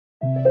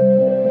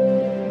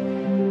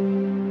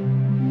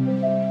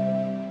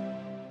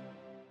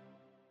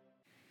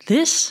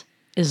This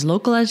is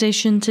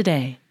Localization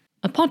Today,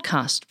 a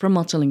podcast from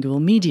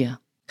MultiLingual Media,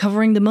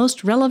 covering the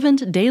most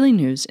relevant daily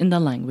news in the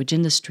language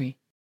industry.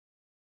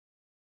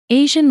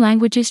 Asian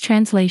Languages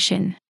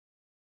Translation.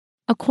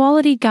 A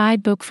Quality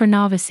Guidebook for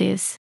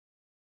Novices.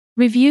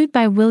 Reviewed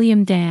by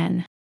William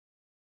Dan.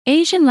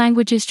 Asian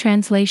Languages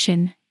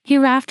Translation,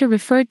 hereafter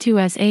referred to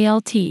as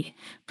ALT,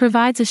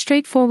 provides a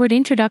straightforward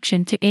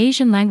introduction to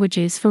Asian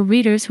languages for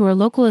readers who are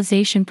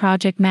localization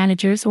project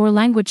managers or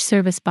language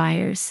service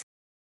buyers.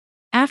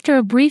 After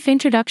a brief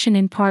introduction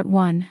in Part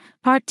 1,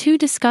 Part 2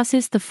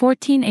 discusses the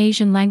 14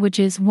 Asian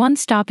languages One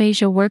Stop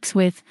Asia works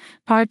with.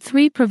 Part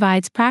 3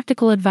 provides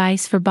practical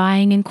advice for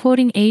buying and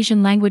quoting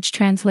Asian language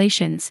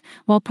translations,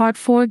 while Part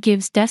 4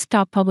 gives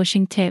desktop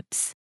publishing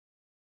tips.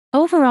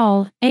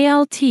 Overall,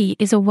 ALT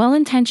is a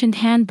well-intentioned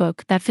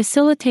handbook that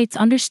facilitates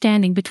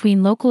understanding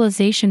between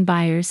localization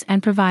buyers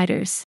and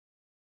providers.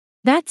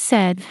 That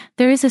said,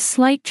 there is a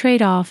slight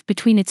trade-off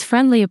between its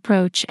friendly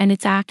approach and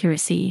its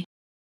accuracy.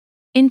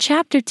 In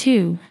Chapter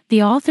 2,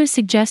 the author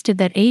suggested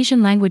that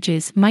Asian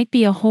languages might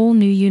be a whole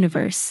new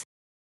universe.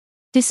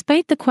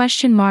 Despite the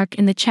question mark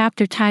in the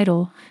chapter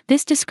title,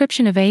 this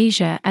description of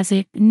Asia as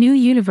a new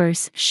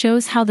universe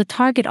shows how the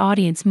target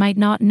audience might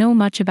not know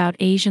much about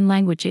Asian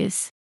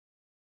languages.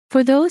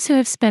 For those who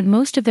have spent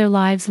most of their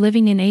lives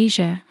living in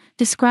Asia,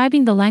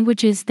 describing the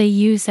languages they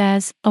use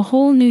as a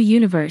whole new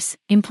universe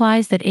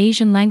implies that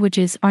Asian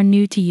languages are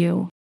new to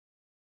you.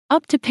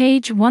 Up to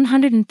page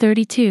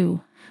 132,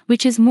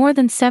 which is more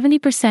than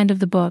 70% of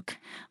the book,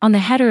 on the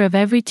header of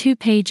every 2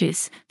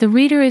 pages, the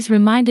reader is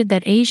reminded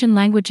that Asian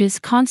languages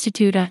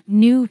constitute a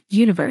new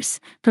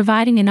universe,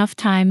 providing enough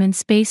time and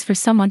space for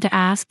someone to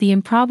ask the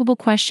improbable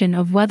question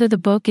of whether the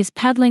book is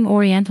peddling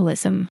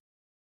Orientalism.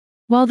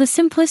 While the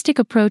simplistic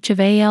approach of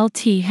ALT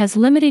has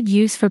limited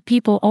use for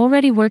people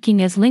already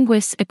working as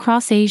linguists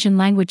across Asian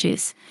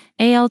languages,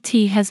 ALT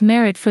has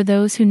merit for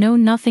those who know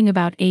nothing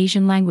about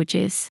Asian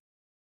languages.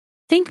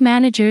 Think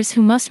managers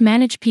who must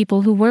manage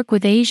people who work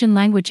with Asian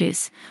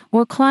languages,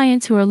 or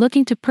clients who are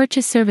looking to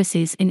purchase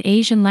services in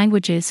Asian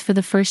languages for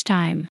the first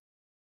time.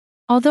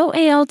 Although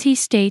ALT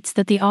states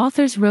that the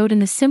authors wrote in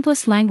the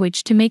simplest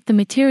language to make the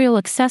material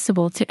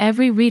accessible to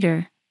every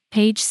reader,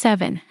 page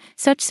 7,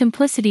 such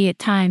simplicity at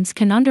times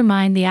can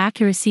undermine the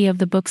accuracy of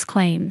the book's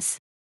claims.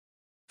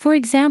 For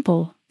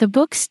example, the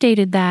book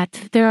stated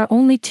that there are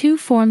only 2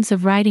 forms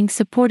of writing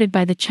supported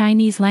by the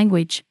Chinese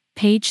language,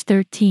 page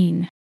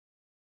 13.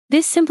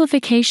 This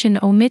simplification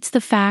omits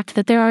the fact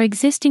that there are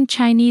existing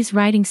Chinese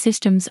writing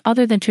systems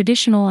other than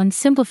traditional and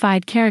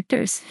simplified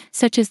characters,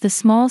 such as the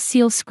small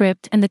seal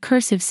script and the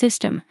cursive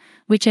system,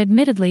 which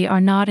admittedly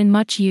are not in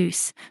much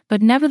use,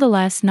 but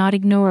nevertheless not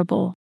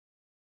ignorable.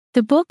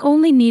 The book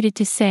only needed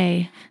to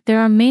say, there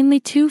are mainly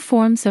 2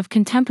 forms of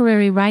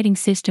contemporary writing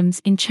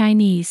systems in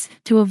Chinese,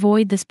 to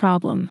avoid this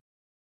problem.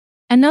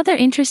 Another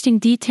interesting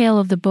detail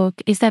of the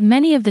book is that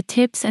many of the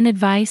tips and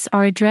advice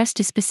are addressed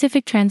to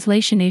specific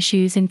translation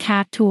issues in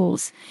CAT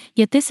tools,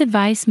 yet this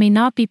advice may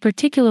not be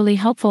particularly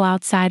helpful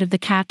outside of the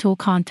CAT tool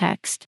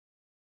context.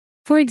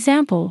 For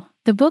example,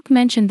 the book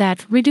mentioned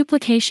that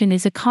reduplication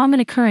is a common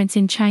occurrence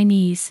in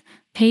Chinese,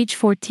 page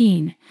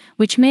 14,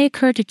 which may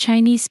occur to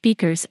Chinese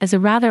speakers as a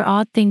rather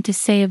odd thing to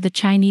say of the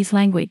Chinese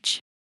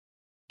language.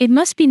 It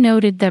must be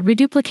noted that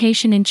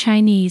reduplication in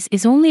Chinese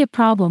is only a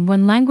problem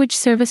when language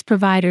service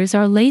providers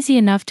are lazy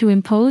enough to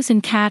impose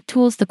in CAT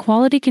tools the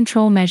quality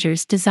control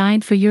measures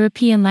designed for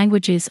European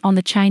languages on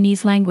the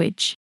Chinese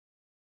language.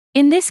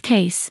 In this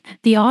case,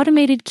 the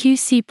automated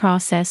QC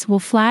process will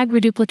flag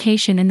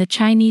reduplication in the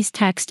Chinese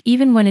text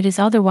even when it is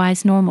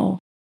otherwise normal.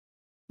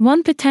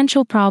 One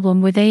potential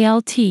problem with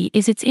ALT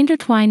is its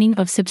intertwining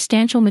of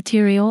substantial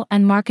material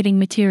and marketing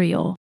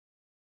material.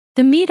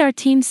 The Meet Our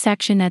Team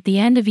section at the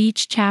end of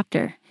each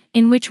chapter,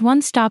 in which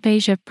One Stop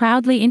Asia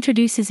proudly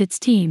introduces its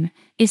team,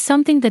 is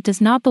something that does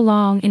not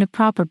belong in a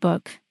proper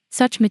book.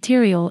 Such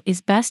material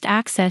is best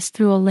accessed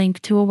through a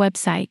link to a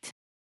website.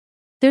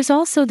 There's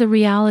also the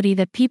reality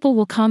that people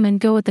will come and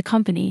go at the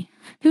company.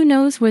 Who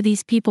knows where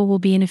these people will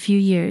be in a few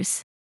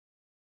years?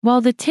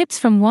 While the tips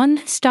from One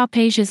Stop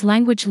Asia's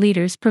language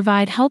leaders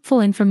provide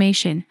helpful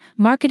information,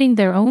 marketing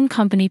their own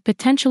company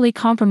potentially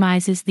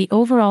compromises the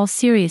overall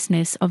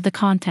seriousness of the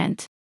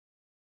content.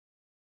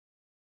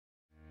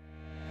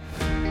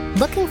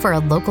 Looking for a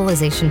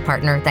localization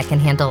partner that can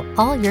handle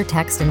all your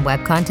text and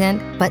web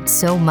content, but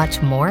so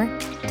much more?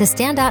 To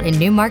stand out in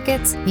new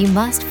markets, you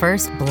must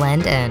first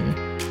blend in.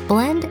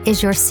 Blend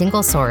is your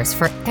single source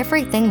for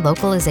everything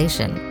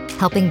localization,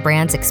 helping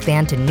brands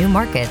expand to new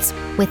markets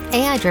with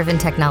AI-driven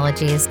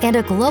technologies and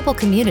a global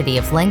community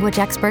of language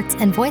experts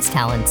and voice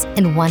talents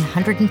in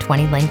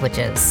 120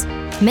 languages.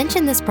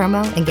 Mention this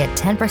promo and get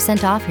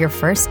 10% off your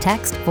first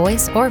text,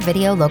 voice, or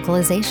video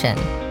localization.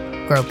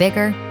 Grow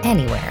bigger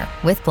anywhere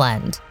with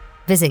Blend.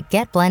 Visit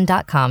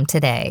getblend.com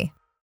today.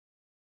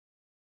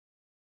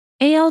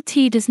 ALT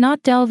does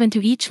not delve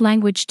into each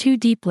language too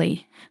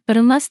deeply, but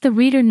unless the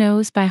reader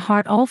knows by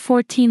heart all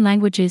 14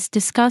 languages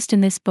discussed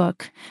in this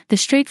book, the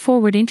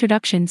straightforward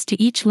introductions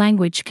to each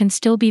language can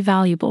still be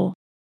valuable.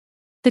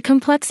 The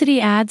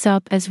complexity adds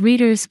up as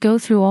readers go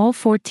through all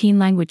 14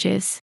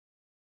 languages.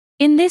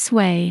 In this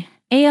way,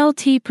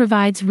 ALT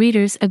provides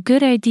readers a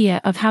good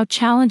idea of how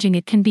challenging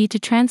it can be to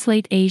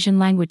translate Asian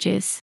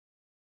languages.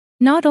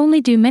 Not only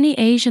do many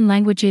Asian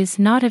languages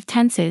not have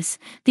tenses,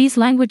 these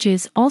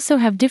languages also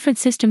have different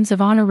systems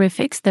of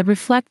honorifics that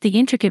reflect the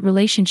intricate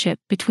relationship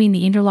between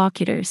the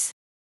interlocutors.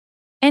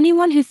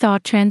 Anyone who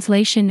thought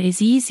translation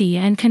is easy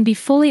and can be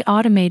fully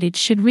automated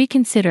should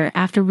reconsider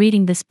after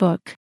reading this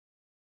book.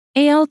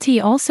 ALT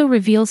also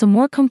reveals a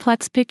more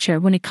complex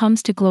picture when it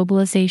comes to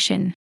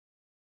globalization.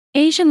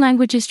 Asian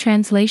languages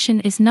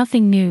translation is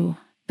nothing new,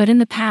 but in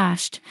the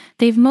past,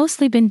 they've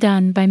mostly been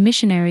done by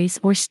missionaries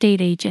or state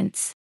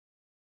agents.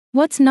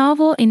 What's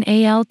novel in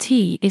ALT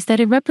is that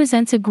it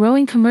represents a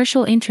growing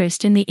commercial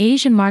interest in the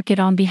Asian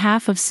market on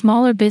behalf of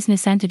smaller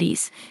business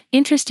entities,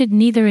 interested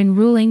neither in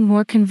ruling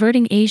nor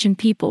converting Asian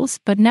peoples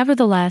but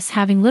nevertheless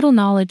having little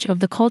knowledge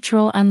of the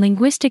cultural and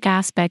linguistic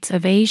aspects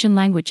of Asian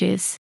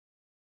languages.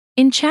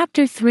 In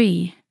Chapter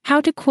 3, How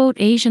to Quote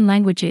Asian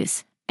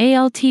Languages,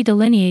 ALT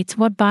delineates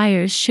what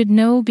buyers should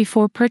know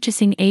before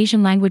purchasing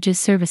Asian languages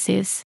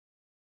services.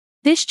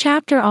 This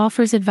chapter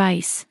offers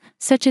advice,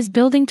 such as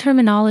building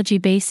terminology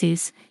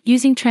bases,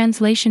 using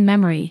translation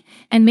memory,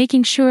 and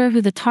making sure who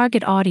the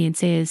target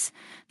audience is,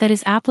 that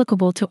is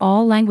applicable to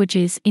all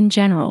languages in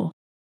general.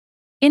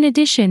 In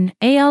addition,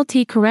 ALT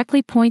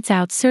correctly points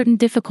out certain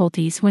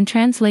difficulties when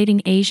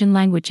translating Asian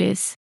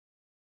languages.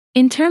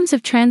 In terms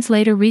of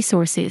translator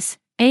resources,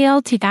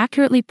 ALT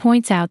accurately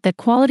points out that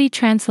quality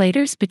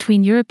translators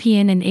between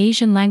European and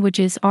Asian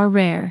languages are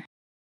rare.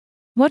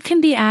 What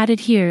can be added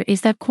here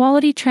is that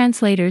quality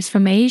translators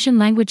from Asian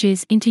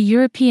languages into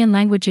European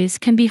languages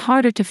can be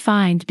harder to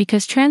find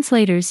because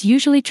translators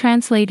usually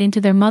translate into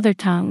their mother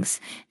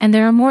tongues, and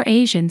there are more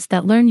Asians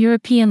that learn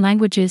European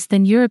languages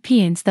than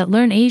Europeans that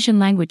learn Asian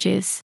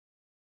languages.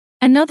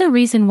 Another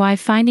reason why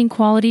finding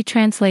quality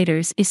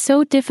translators is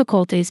so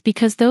difficult is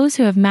because those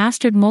who have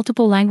mastered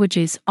multiple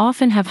languages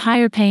often have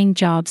higher paying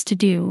jobs to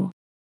do.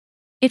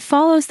 It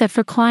follows that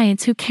for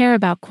clients who care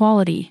about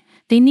quality,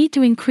 they need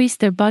to increase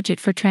their budget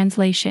for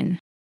translation.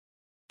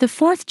 The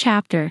fourth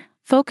chapter,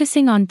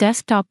 focusing on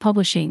desktop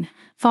publishing,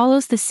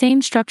 follows the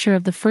same structure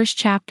of the first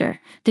chapter,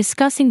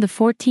 discussing the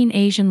 14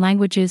 Asian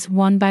languages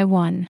one by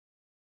one.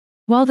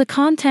 While the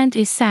content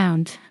is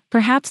sound,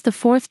 perhaps the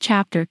fourth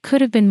chapter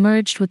could have been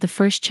merged with the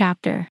first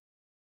chapter.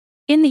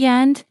 In the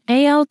end,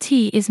 ALT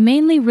is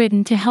mainly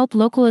written to help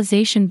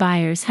localization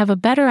buyers have a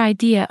better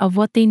idea of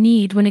what they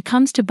need when it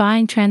comes to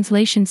buying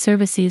translation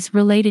services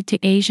related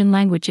to Asian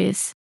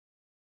languages.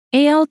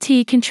 ALT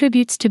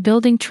contributes to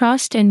building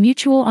trust and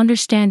mutual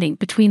understanding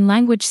between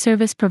language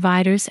service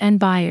providers and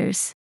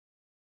buyers.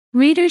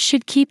 Readers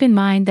should keep in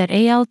mind that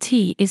ALT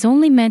is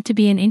only meant to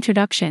be an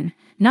introduction,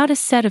 not a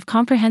set of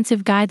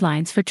comprehensive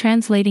guidelines for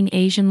translating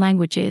Asian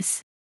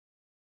languages.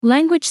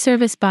 Language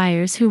service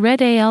buyers who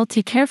read ALT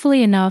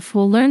carefully enough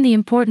will learn the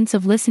importance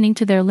of listening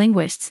to their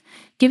linguists,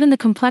 given the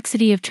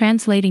complexity of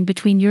translating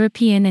between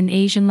European and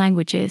Asian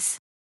languages.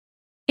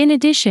 In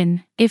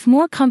addition, if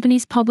more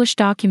companies publish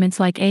documents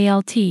like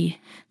ALT,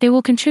 they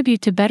will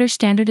contribute to better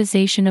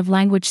standardization of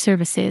language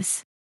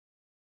services.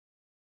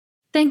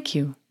 Thank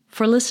you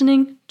for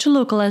listening to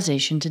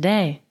Localization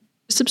Today.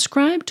 To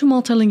subscribe to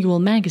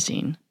MultiLingual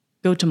Magazine,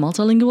 go to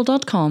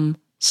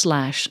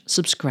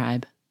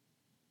multilingual.com/subscribe.